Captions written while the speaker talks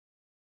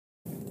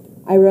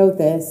I wrote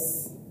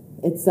this.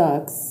 It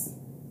sucks.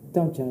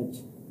 Don't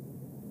judge.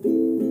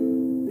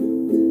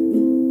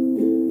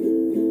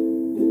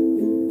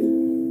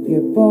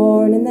 You're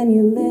born and then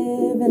you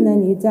live and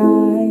then you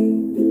die.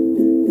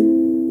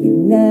 You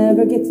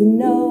never get to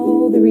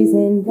know the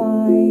reason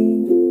why.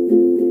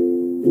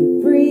 You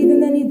breathe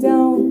and then you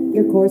don't.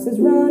 Your course is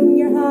run,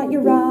 you're hot,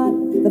 you're rot.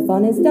 The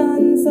fun is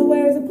done, so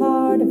where's a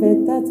part of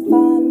it that's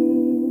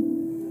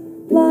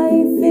fun?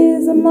 Life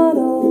is a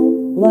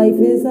muddle, life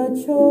is a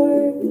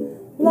chore.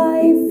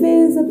 Life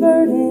is a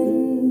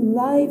burden,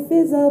 life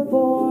is a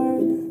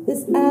bore.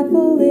 This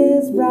apple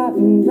is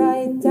rotten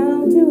right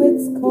down to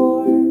its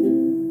core.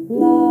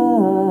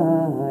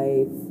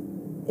 Life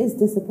is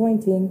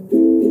disappointing.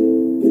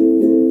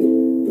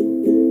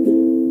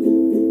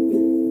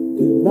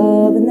 You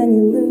love and then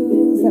you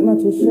lose, that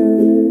much is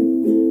sure.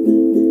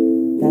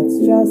 That's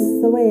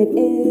just the way it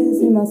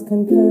is, you must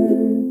concur.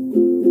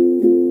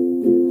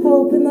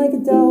 Hoping like a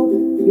dope,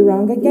 you're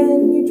wrong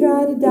again, you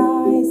try to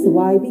die. So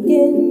why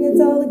begin? It's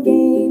all a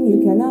game,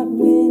 you cannot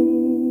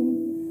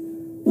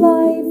win.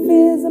 Life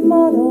is a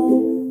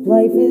muddle,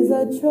 life is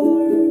a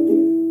chore.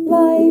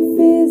 Life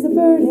is a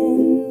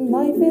burden,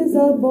 life is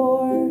a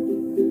bore.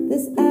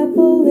 This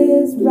apple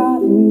is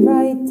rotten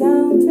right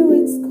down to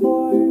its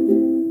core.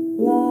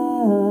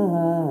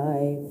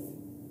 Life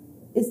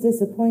is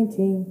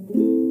disappointing.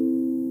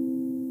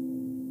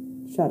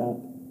 Shut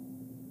up.